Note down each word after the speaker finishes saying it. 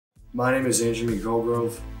My name is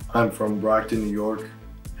Mead-Colegrove. I'm from Brockton, New York,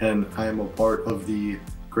 and I am a part of the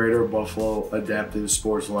Greater Buffalo Adaptive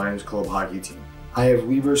Sports Lions Club hockey team. I have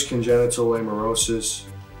Leber's congenital amaurosis.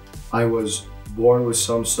 I was born with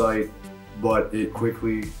some sight, but it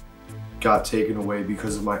quickly got taken away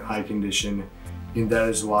because of my eye condition, and that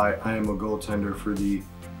is why I am a goaltender for the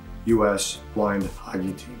U.S. blind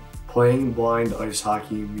hockey team. Playing blind ice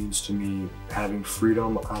hockey means to me having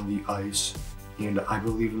freedom on the ice, and I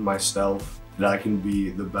believe in myself that I can be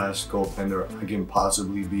the best goaltender I can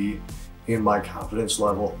possibly be, and my confidence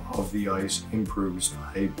level of the ice improves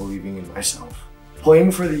by believing in myself.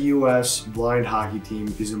 Playing for the U.S. blind hockey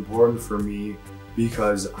team is important for me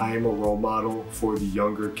because I am a role model for the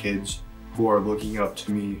younger kids who are looking up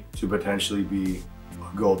to me to potentially be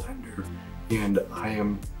a goaltender, and I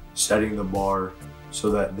am setting the bar so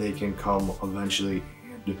that they can come eventually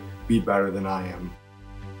and be better than I am.